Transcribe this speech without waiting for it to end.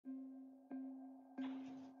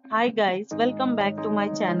Hi guys, welcome back to my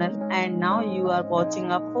channel and now you are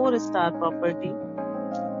watching a 4-star property.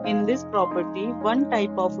 In this property, one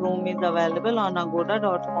type of room is available on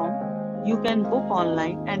agoda.com. You can book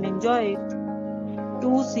online and enjoy it.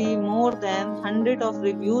 To see more than 100 of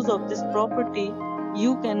reviews of this property,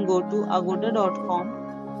 you can go to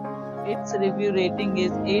agoda.com. Its review rating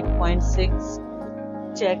is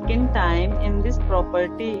 8.6. Check-in time in this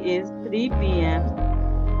property is 3 p.m.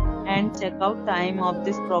 and checkout time of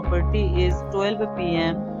this property is 12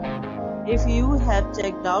 p.m. If you have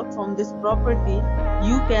checked out from this property,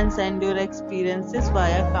 you can send your experiences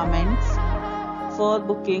via comments. For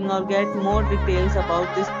booking or get more details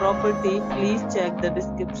about this property, please check the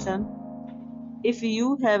description. If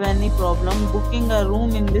you have any problem booking a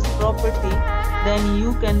room in this property, then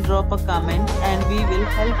you can drop a comment and we will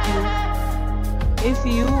help you. If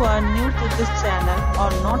you are new to this channel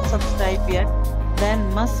or not subscribed yet, then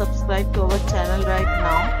must subscribe to our channel right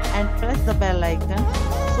now and press the bell icon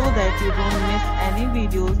so that you don't miss any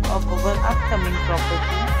videos of our upcoming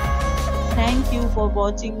property. Thank you for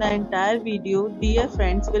watching the entire video. Dear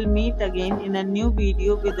friends, we'll meet again in a new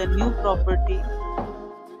video with a new property.